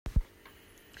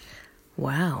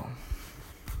Wow.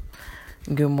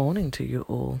 Good morning to you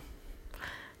all.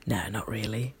 No, not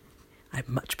really. I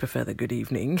much prefer the good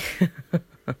evening.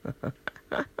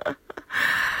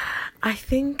 I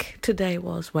think today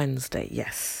was Wednesday.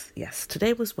 Yes,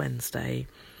 today was Wednesday.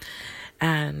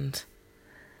 And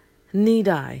need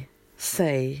I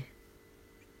say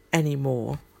any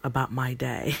more about my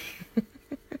day?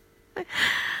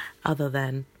 Other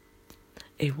than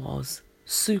it was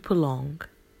super long,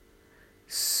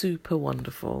 super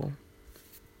wonderful,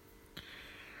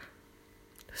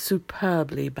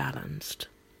 superbly balanced.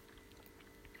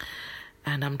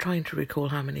 And I'm trying to recall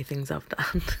how many things I've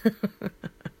done.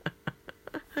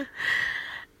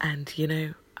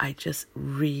 And, I just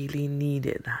really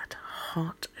needed that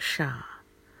hot shower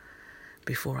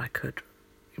before I could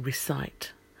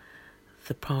recite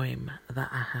the poem that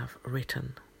I have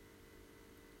written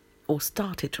or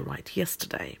started to write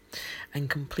yesterday and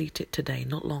complete it today,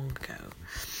 not long ago.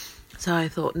 So I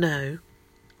thought, no,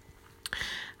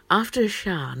 after a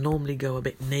shower, I normally go a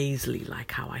bit nasally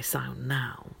like how I sound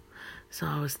now. So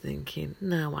I was thinking,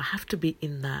 no, I have to be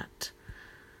in that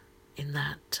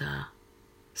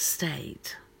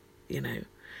state,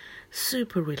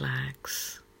 super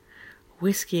relaxed,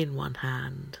 whiskey in one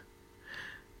hand,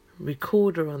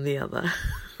 recorder on the other,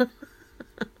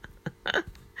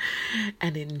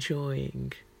 and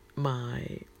enjoying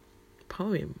my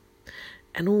poem.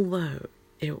 And although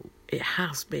it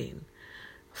has been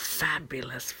a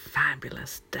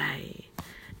fabulous day,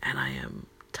 and I am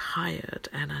tired,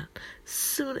 and as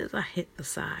soon as I hit the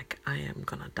sack, I am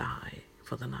gonna die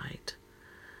for the night.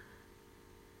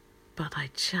 But I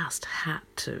just had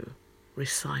to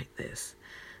recite this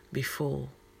before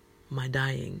my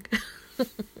dying.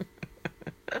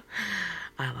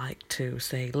 I like to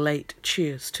say late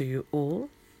cheers to you all.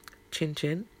 Chin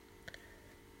chin.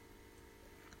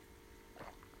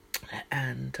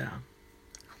 And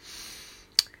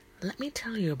let me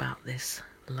tell you about this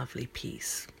lovely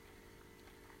piece.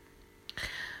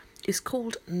 It's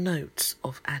called Notes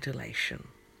of Adulation.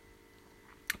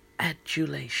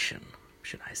 Adulation,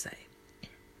 should I say.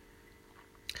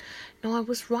 Now, I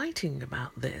was writing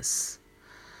about this,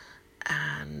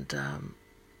 and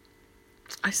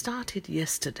I started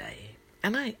yesterday,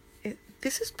 and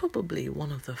this is probably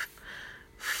one of the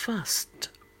first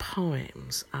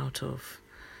poems out of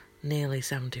nearly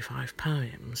 75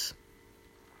 poems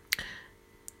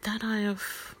that I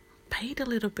have paid a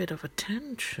little bit of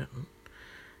attention,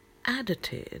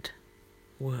 edited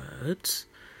words,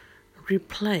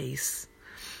 replace,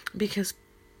 because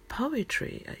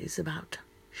poetry is about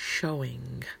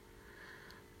showing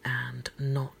and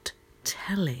not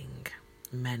telling.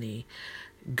 Many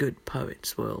good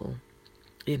poets will,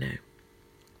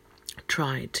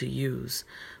 try to use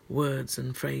words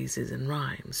and phrases and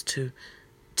rhymes to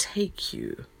take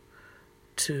you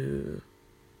to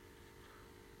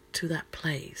that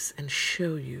place and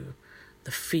show you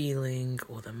the feeling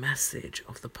or the message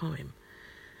of the poem.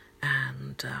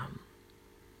 And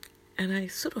I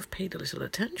sort of paid a little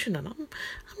attention, and I'm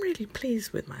really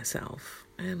pleased with myself,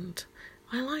 and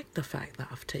I like the fact that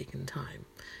I've taken time.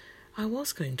 I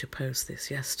was going to post this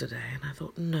yesterday, and I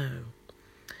thought, no,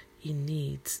 it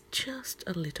needs just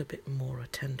a little bit more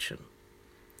attention.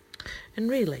 And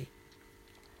really,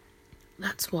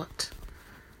 that's what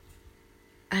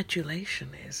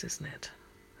adulation is, isn't it?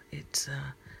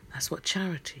 That's what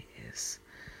charity is.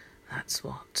 That's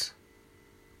what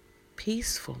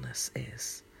peacefulness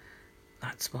is.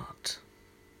 That's what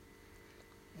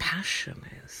passion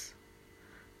is.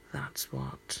 That's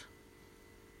what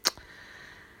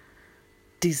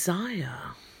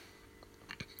desire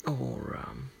or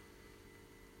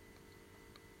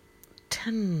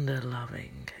tender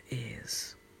loving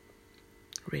is,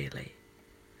 really.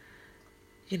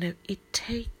 It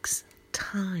takes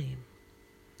time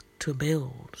to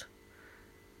build,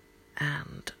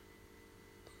 and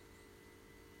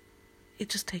it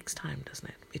just takes time, doesn't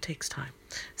it? It takes time.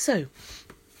 So,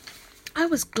 I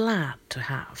was glad to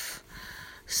have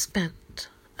spent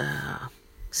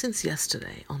since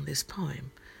yesterday on this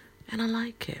poem, and I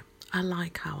like it. I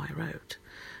like how I wrote,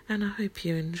 and I hope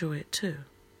you enjoy it too.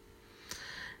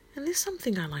 And there's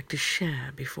something I like to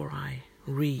share before I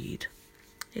read.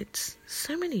 It's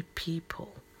so many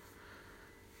people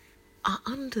are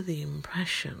under the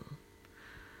impression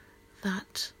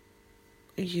that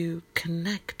you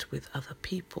connect with other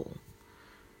people,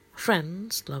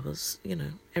 friends, lovers,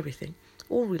 everything.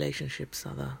 All relationships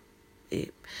are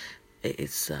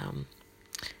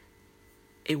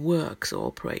it works or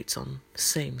operates on the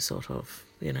same sort of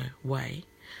way,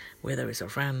 whether it's a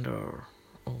friend or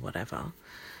whatever.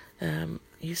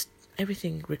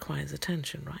 Everything requires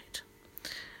attention, right?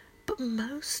 But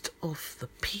most of the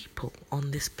people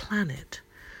on this planet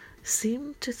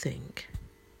seem to think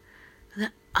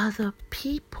that other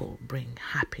people bring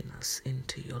happiness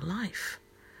into your life.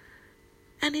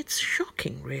 And it's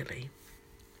shocking, really.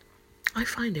 I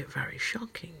find it very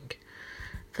shocking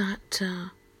that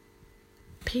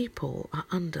people are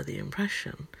under the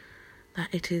impression that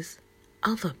it is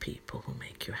other people who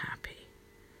make you happy.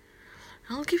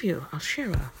 I'll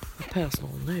share a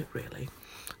personal note, really.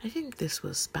 I think this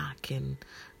was back in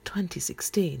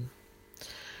 2016.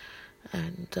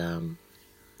 And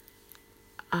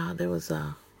there was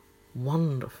a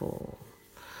wonderful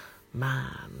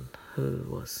man who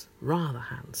was rather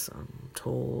handsome,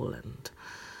 tall and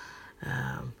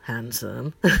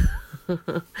handsome,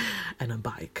 and a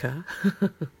biker,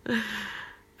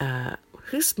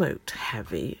 who smoked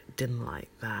heavy. Didn't like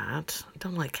that.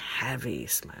 Don't like heavy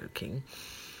smoking.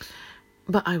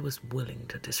 But I was willing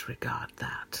to disregard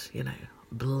that,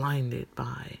 blinded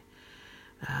by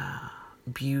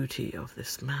beauty of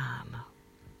this man.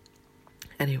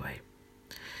 Anyway,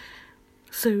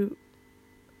 so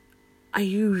I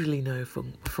usually know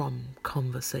from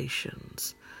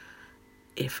conversations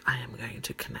if I am going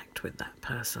to connect with that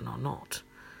person or not.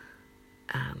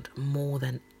 And more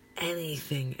than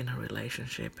anything in a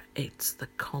relationship, it's the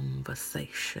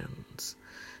conversations,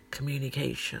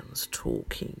 communications,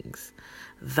 talkings.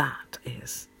 That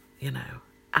is,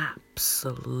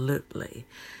 absolutely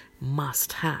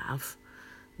must have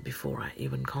before I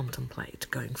even contemplate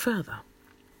going further.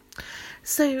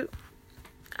 So,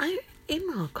 in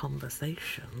our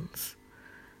conversations,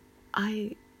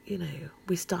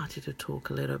 we started to talk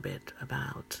a little bit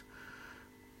about,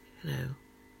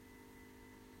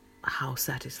 how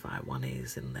satisfied one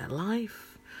is in their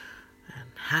life, and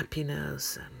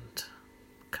happiness and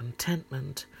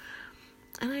contentment.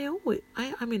 And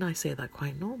I say that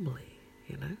quite normally,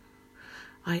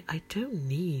 I don't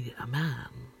need a man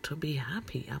to be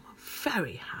happy. I'm a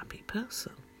very happy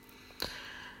person.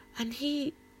 And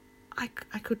I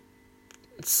could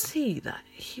see that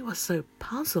he was so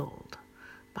puzzled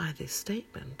by this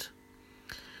statement.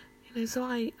 So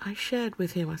I shared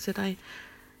with him, I said, I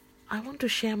want to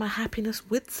share my happiness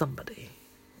with somebody.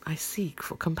 I seek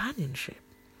for companionship.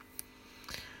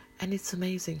 And it's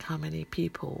amazing how many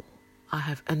people I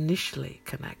have initially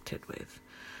connected with,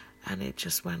 and it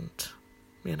just went,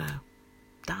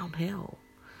 downhill.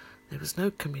 There was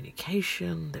no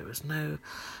communication, there was no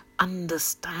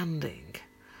understanding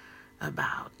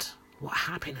about what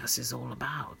happiness is all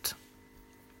about.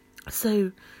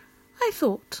 So I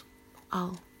thought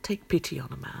I'll take pity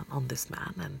on this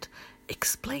man and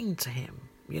explain to him,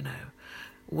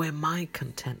 where my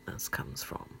contentness comes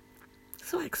from.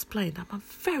 So I explained, I'm a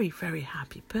very, very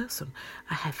happy person.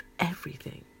 I have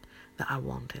everything that I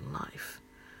want in life.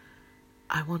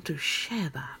 I want to share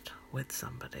that with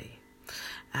somebody.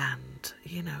 And,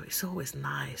 it's always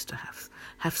nice to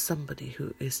have somebody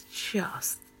who is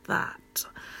just that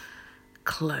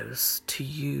close to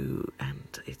you,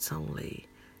 and it's only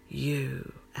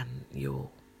you and your,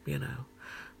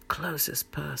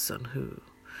 closest person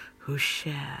who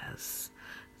shares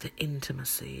the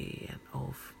intimacy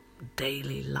of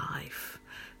daily life,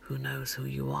 who knows who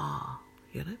you are,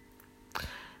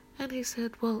 And he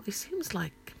said, well, it seems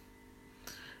like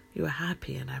you are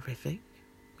happy and everything.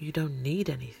 You don't need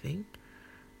anything.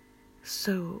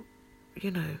 So,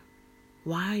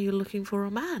 why are you looking for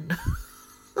a man?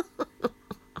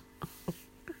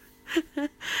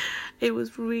 It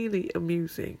was really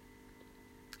amusing.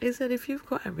 He said, if you've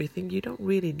got everything, you don't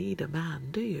really need a man,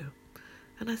 do you?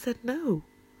 And I said, no,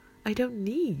 I don't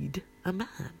need a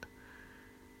man.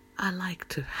 I like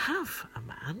to have a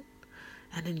man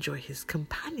and enjoy his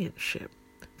companionship,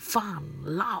 fun,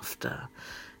 laughter,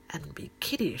 and be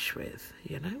kiddish with,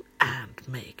 and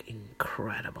make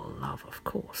incredible love, of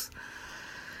course.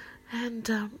 And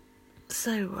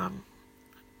so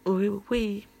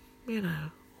we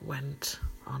went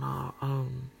on our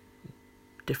own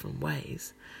different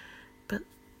ways. But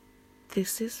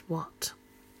this is what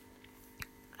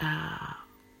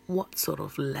sort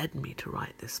of led me to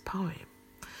write this poem.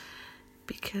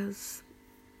 Because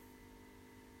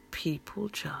people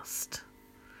just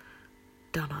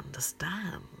don't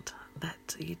understand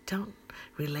that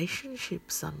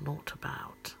relationships are not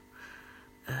about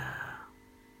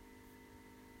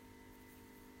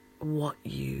what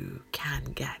you can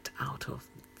get out of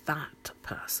that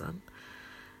person.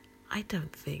 I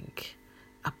don't think,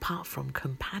 apart from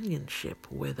companionship,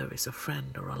 whether it's a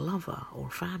friend or a lover or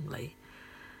family,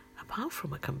 apart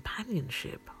from a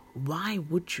companionship, why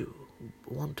would you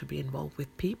want to be involved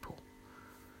with people?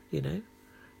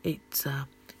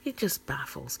 It just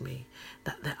baffles me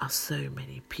that there are so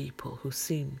many people who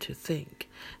seem to think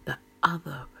that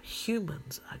other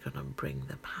humans are going to bring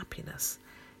them happiness.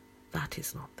 That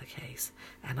is not the case,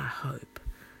 and I hope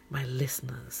my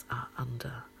listeners are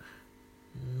under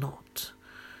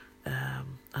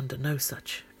no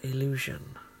such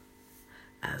illusion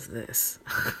as this.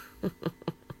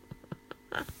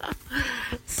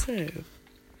 So,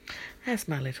 as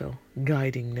my little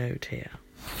guiding note here,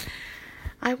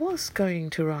 I was going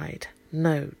to write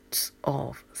notes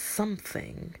of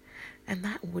something, and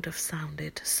that would have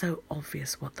sounded so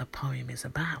obvious what the poem is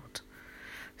about.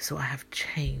 So I have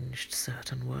changed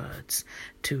certain words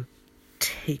to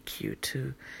take you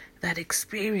to that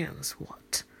experience,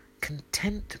 what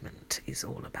contentment is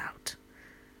all about.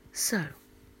 So,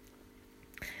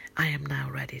 I am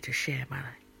now ready to share my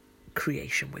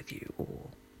creation with you, or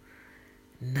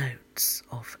notes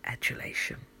of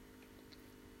adulation.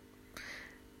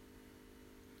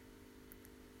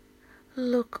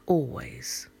 Look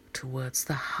always towards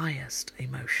the highest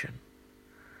emotion.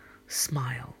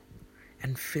 Smile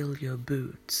and fill your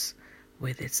boots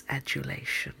with its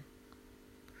adulation.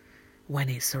 When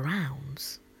it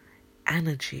surrounds,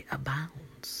 energy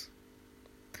abounds,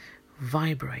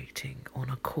 vibrating on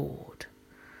a chord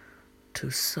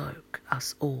to soak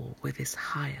us all with its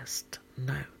highest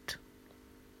note.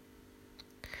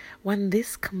 When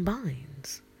this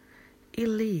combines, it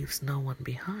leaves no one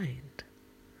behind.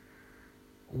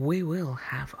 We will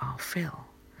have our fill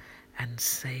and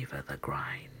savor the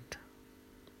grind.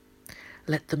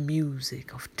 Let the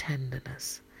music of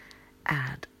tenderness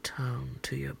add tone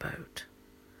to your boat.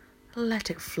 Let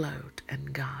it float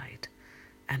and guide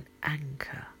and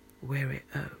anchor where it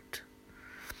ought.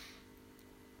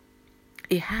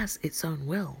 It has its own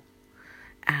will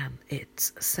and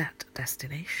its set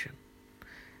destination.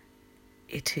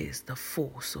 It is the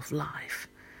force of life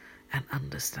and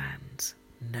understands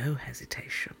no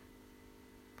hesitation.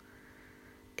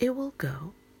 It will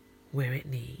go where it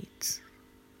needs,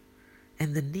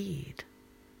 and the need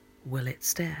will it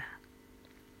steer.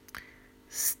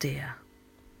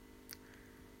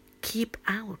 Keep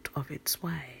out of its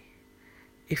way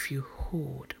if you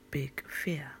hoard big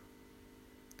fear.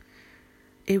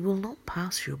 It will not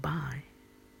pass you by.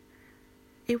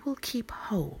 It will keep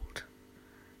hold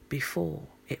before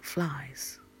it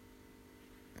flies.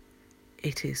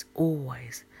 It is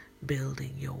always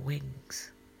building your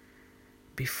wings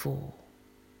before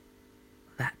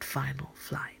that final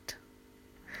flight.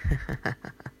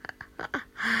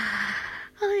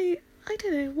 I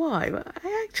don't know why, but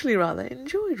I actually rather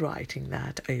enjoyed writing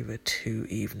that over 2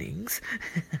 evenings.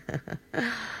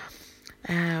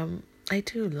 I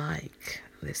do like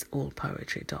this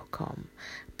allpoetry.com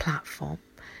platform.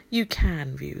 You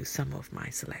can view some of my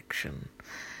selection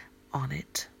on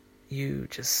it. You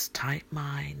just type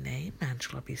my name,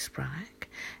 Angela B. Spragg,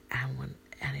 and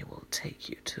it will take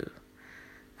you to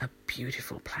a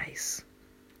beautiful place.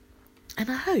 And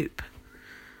I hope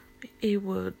you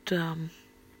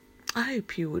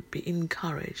would be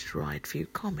encouraged to write a few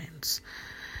comments,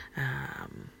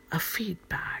 a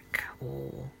feedback,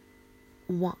 or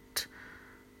what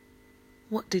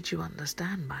did you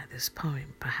understand by this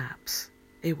poem, perhaps.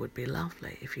 It would be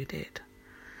lovely if you did.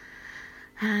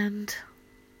 And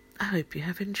I hope you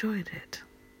have enjoyed it.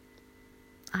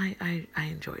 I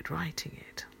enjoyed writing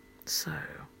it. So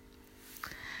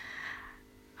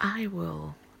I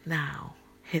will now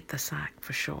hit the sack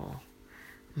for sure.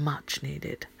 Much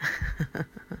needed.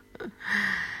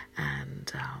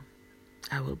 And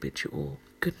I will bid you all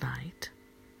good night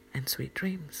and sweet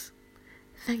dreams.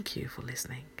 Thank you for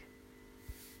listening.